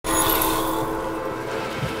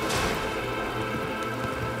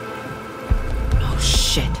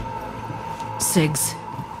SIGs.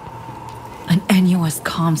 An NUS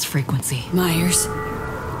comms frequency. Myers.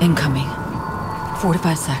 Incoming.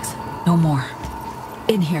 45 secs. No more.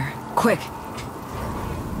 In here. Quick.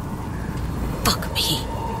 Fuck me.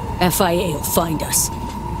 FIA will find us.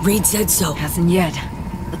 Reed said so. Hasn't yet.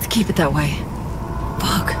 Let's keep it that way.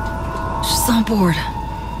 Fuck. She's on board.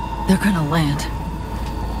 They're gonna land.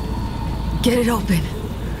 Get it open.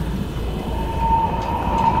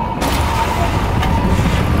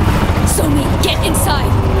 Somi, get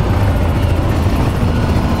inside!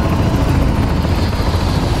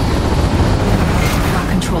 Got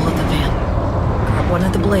control of the van. Grab one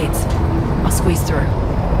of the blades. I'll squeeze through.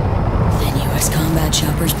 Then US combat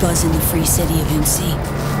choppers buzz in the free city of NC.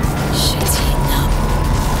 Shit's heating up.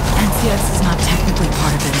 NCX is not technically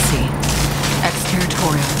part of NC.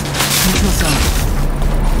 Exterritorial. Neutral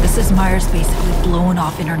zone. This is Myers basically blowing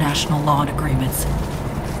off international law and agreements.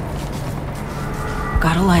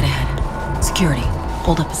 Got a light ahead. Security.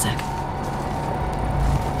 Hold up a sec.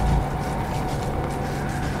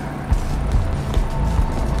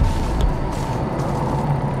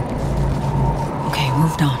 Okay,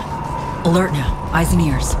 moved on. Alert now. Eyes and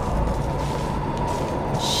ears.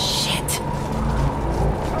 Shit.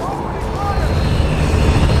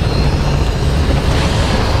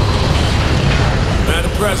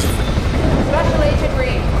 Madam President. Special Agent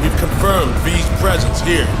Reed. We've confirmed V's presence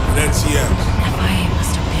here at NCX. FIA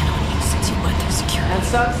must have been on you since you went through security. And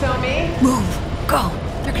so me? Move. Go.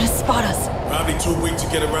 They're gonna spot us. Probably too weak to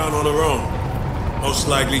get around on her own. Most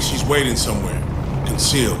likely she's waiting somewhere.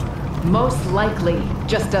 Concealed. Most likely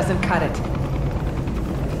just doesn't cut it.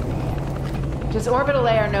 Does Orbital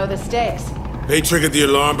Air know the stakes? They triggered the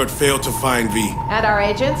alarm but failed to find V. And our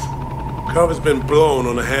agents? Cover's been blown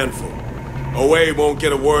on a handful. OA won't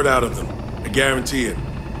get a word out of them. I guarantee it.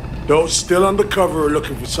 Those still undercover are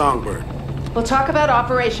looking for Songbird. We'll talk about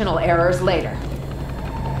operational errors later.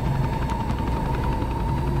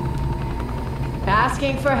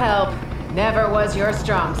 Asking for help never was your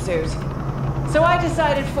strong suit. So I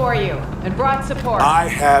decided for you and brought support. I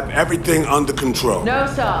have everything under control. No,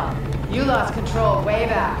 Saul. You lost control way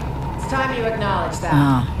back. It's time you acknowledge that.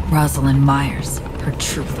 Ah, Rosalind Myers. Her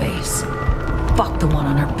true face. Fuck the one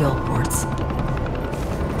on her billboards.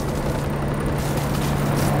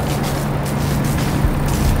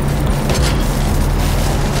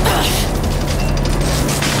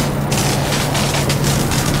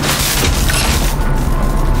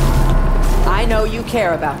 I know you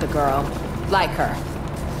care about the girl. Like her.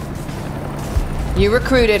 You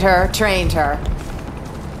recruited her, trained her.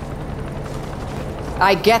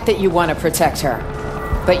 I get that you want to protect her.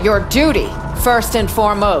 But your duty, first and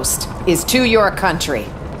foremost, is to your country.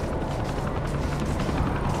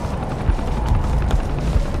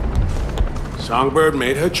 Songbird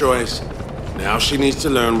made her choice. Now she needs to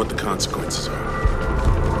learn what the consequences are.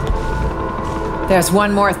 There's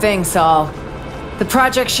one more thing, Saul. The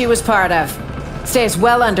project she was part of stays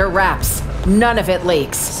well under wraps. None of it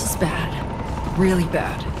leaks. This is bad. Really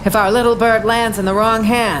bad. If our little bird lands in the wrong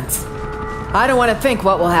hands, I don't want to think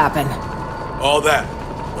what will happen. All that.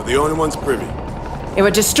 We're the only ones privy. It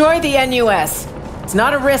would destroy the NUS. It's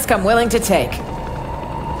not a risk I'm willing to take.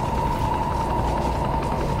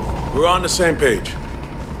 We're on the same page.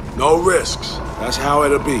 No risks. That's how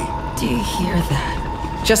it'll be. Do you hear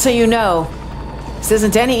that? Just so you know, this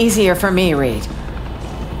isn't any easier for me, Reed.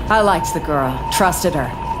 I liked the girl, trusted her.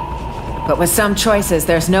 But with some choices,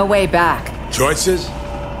 there's no way back. Choices?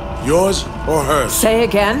 Yours or hers? Say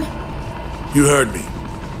again? You heard me.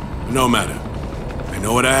 No matter. I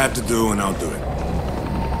know what I have to do, and I'll do it.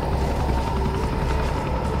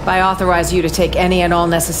 I authorize you to take any and all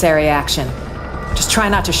necessary action. Just try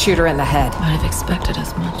not to shoot her in the head. Might have expected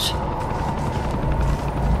as much.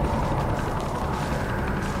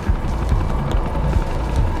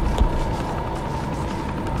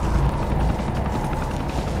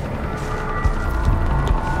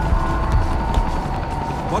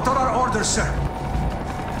 What are our orders, sir?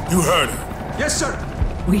 You heard her. Yes, sir.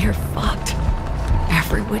 We are fucked.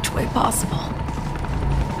 Every which way possible.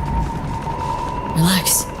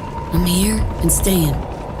 Relax. I'm here and staying.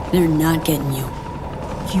 They're not getting you.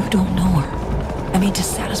 You don't know her. I mean, to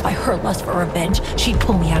satisfy her lust for revenge, she'd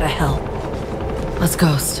pull me out of hell. Let's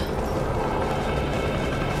ghost.